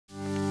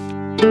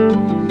I'm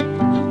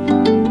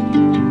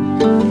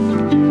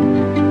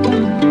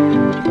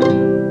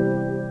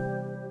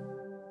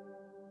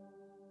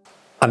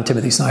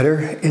Timothy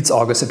Snyder. It's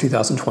August of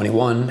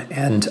 2021,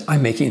 and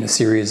I'm making a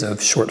series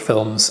of short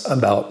films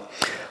about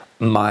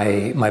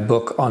my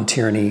book on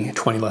tyranny,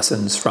 20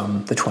 Lessons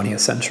from the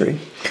 20th Century.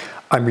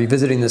 I'm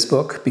revisiting this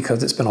book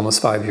because it's been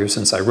almost 5 years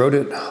since I wrote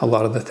it. A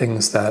lot of the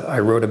things that I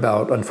wrote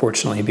about,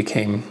 unfortunately,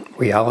 became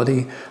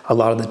reality. A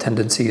lot of the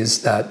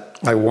tendencies that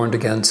I warned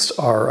against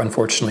are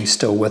unfortunately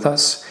still with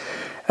us.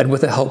 And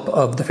with the help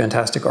of the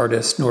fantastic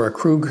artist Nora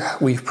Krug,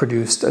 we've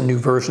produced a new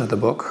version of the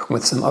book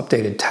with some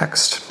updated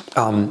text,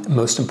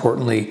 most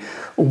importantly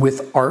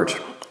with art,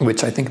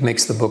 which I think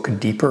makes the book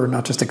deeper,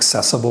 not just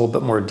accessible,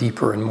 but more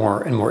deeper and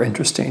more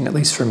interesting, at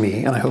least for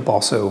me, and I hope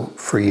also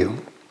for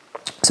you.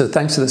 So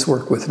thanks to this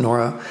work with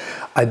Nora,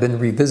 I've been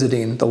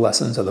revisiting the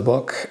lessons of the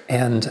book,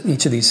 and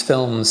each of these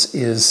films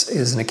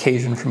is an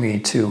occasion for me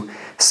to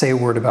say a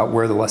word about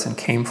where the lesson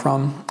came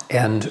from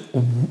and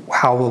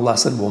how the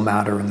lesson will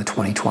matter in the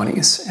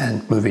 2020s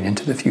and moving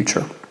into the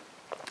future.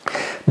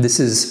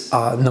 This is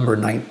number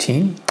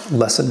 19,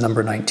 lesson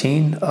number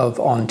 19 of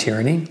On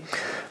Tyranny.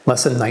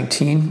 Lesson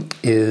 19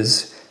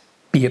 is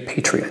Be a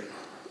Patriot.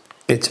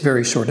 It's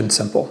very short and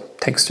simple.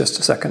 Takes just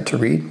a second to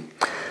read.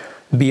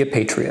 Be a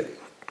patriot.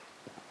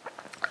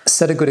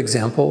 Set a good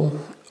example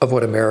of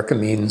what America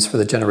means for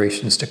the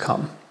generations to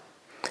come.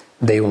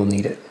 They will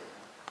need it.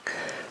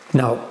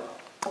 Now,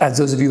 as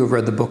those of you who have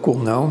read the book will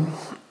know,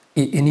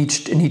 in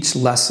each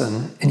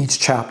lesson, in each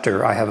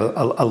chapter, I have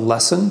a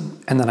lesson,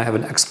 and then I have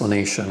an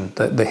explanation,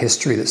 the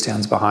history that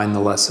stands behind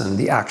the lesson,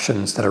 the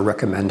actions that are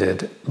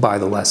recommended by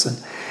the lesson.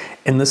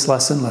 In this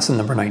lesson, lesson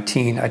number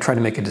 19, I try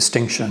to make a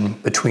distinction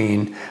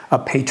between a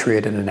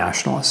patriot and a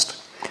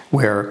nationalist,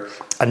 where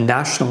a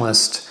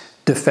nationalist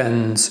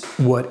defends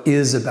what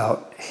is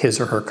about his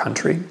or her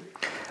country,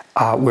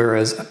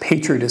 whereas a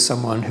patriot is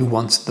someone who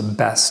wants the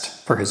best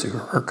for his or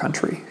her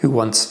country, who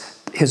wants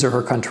his or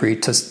her country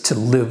to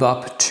live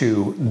up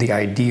to the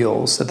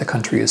ideals that the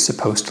country is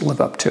supposed to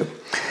live up to.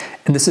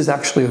 And this is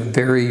actually a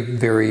very,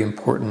 very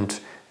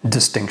important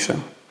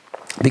distinction,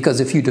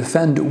 because if you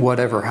defend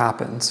whatever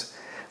happens,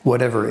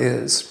 whatever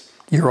is,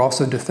 you're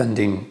also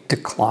defending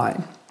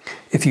decline.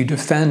 If you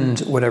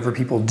defend whatever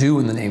people do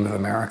in the name of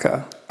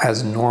America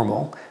as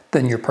normal,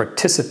 then you're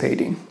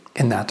participating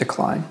in that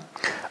decline.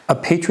 A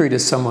patriot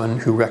is someone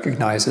who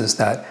recognizes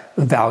that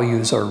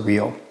values are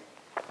real,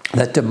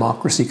 that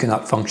democracy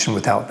cannot function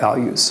without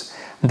values,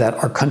 that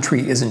our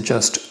country isn't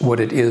just what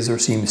it is or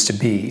seems to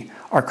be.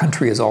 Our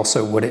country is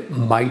also what it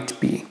might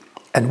be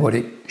and what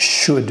it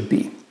should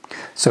be.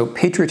 So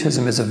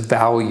patriotism is a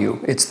value.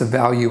 It's the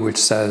value which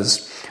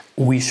says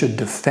we should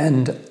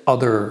defend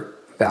other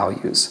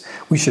values.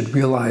 We should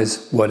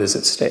realize what is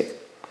at stake.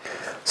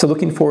 So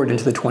looking forward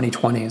into the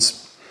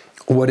 2020s,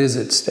 what is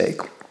at stake?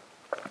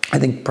 I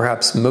think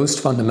perhaps most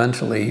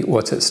fundamentally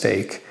what's at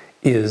stake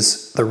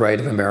is the right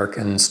of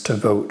Americans to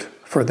vote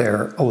for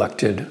their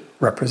elected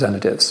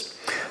representatives.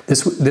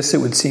 This, it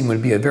would seem,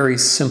 would be a very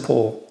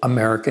simple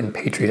American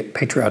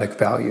patriotic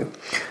value.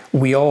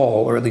 We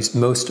all, or at least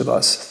most of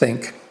us,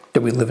 think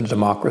that we live in a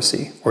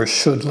democracy, or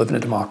should live in a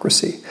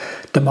democracy.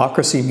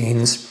 Democracy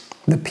means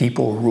the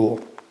people rule.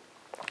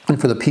 And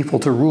for the people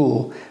to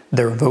rule,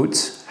 their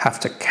votes have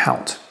to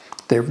count.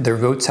 Their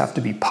votes have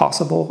to be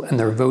possible, and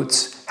their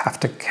votes have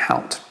to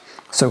count.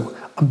 So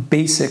a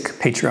basic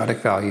patriotic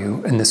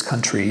value in this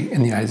country,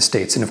 in the United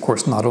States, and of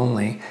course not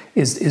only,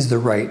 is the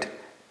right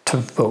to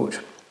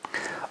vote.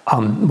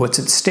 What's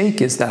at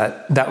stake is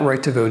that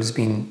right to vote is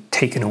being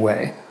taken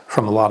away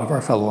from a lot of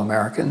our fellow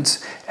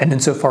Americans. And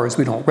insofar as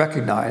we don't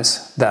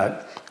recognize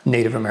that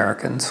Native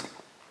Americans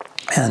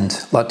and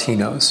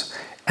Latinos,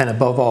 and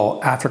above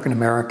all African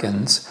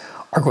Americans,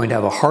 are going to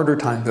have a harder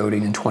time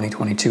voting in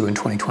 2022 and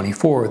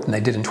 2024 than they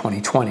did in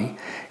 2020.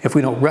 If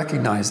we don't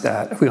recognize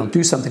that, if we don't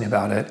do something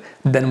about it,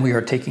 then we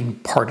are taking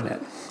part in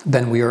it.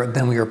 Then we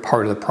are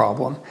part of the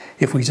problem.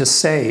 If we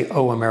just say,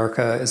 oh,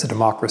 America is a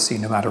democracy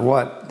no matter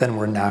what, then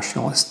we're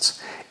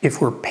nationalists.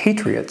 If we're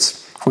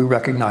patriots, we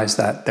recognize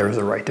that there is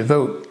a right to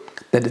vote,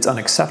 that it's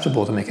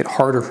unacceptable to make it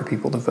harder for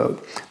people to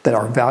vote, that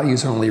our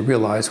values are only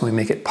realized when we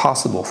make it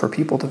possible for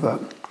people to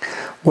vote.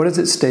 What is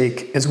at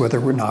stake is whether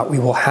or not we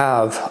will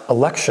have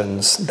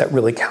elections that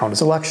really count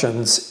as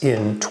elections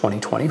in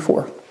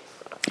 2024.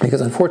 Because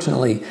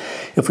unfortunately,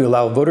 if we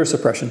allow voter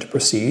suppression to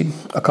proceed,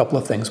 a couple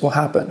of things will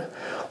happen.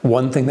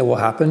 One thing that will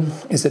happen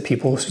is that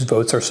people whose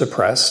votes are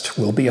suppressed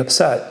will be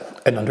upset,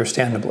 and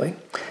understandably.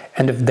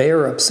 And if they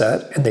are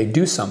upset and they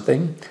do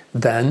something,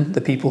 then the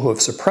people who have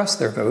suppressed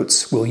their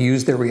votes will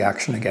use their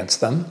reaction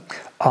against them,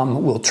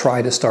 will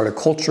try to start a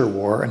culture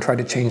war and try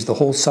to change the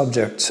whole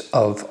subject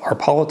of our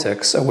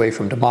politics away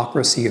from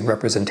democracy and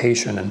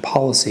representation and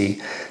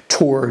policy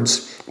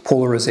towards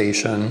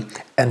polarization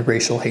and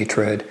racial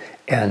hatred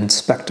and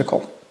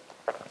spectacle.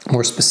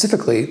 More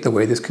specifically, the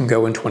way this can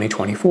go in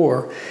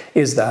 2024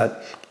 is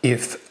that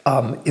if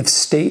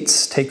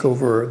states take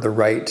over the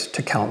right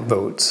to count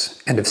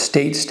votes, and if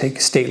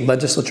state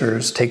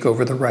legislatures take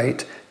over the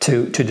right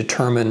to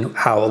determine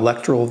how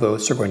electoral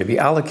votes are going to be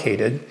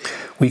allocated,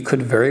 we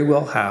could very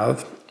well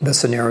have the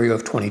scenario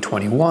of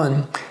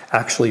 2021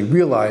 actually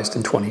realized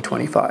in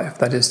 2025.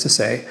 That is to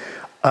say,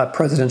 a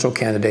presidential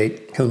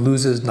candidate who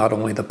loses not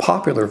only the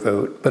popular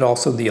vote, but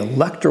also the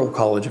electoral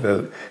college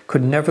vote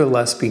could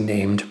nevertheless be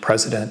named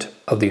President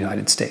of the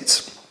United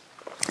States.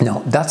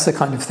 Now, that's the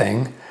kind of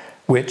thing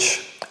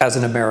which, as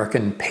an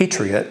American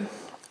patriot,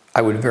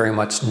 I would very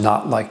much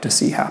not like to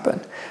see happen.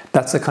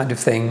 That's the kind of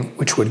thing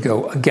which would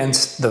go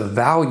against the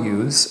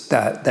values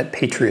that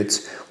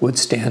patriots would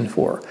stand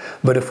for.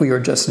 But if we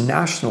are just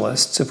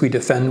nationalists, if we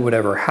defend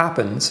whatever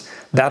happens,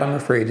 that, I'm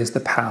afraid, is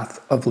the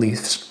path of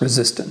least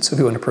resistance. If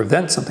we want to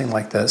prevent something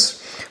like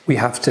this, we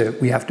have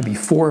to be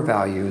for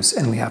values,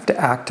 and we have to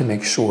act to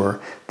make sure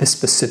this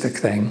specific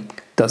thing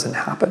doesn't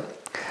happen.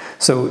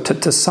 So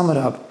to sum it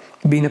up,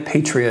 being a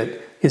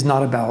patriot is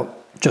not about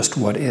just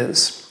what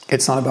is.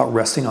 It's not about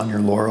resting on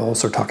your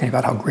laurels or talking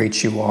about how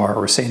great you are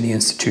or saying the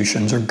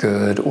institutions are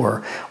good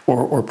or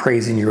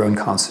praising your own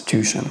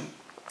constitution.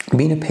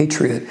 Being a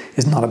patriot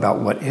is not about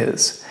what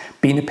is.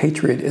 Being a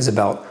patriot is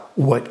about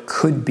what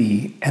could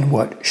be and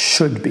what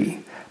should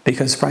be.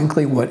 Because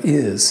frankly, what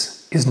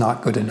is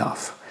not good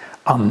enough.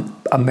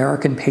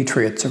 American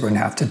patriots are going to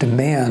have to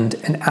demand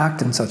and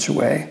act in such a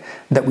way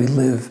that we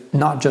live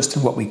not just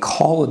in what we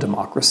call a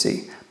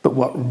democracy, but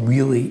what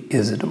really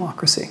is a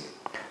democracy.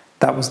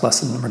 That was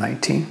lesson number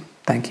 19.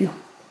 Thank you.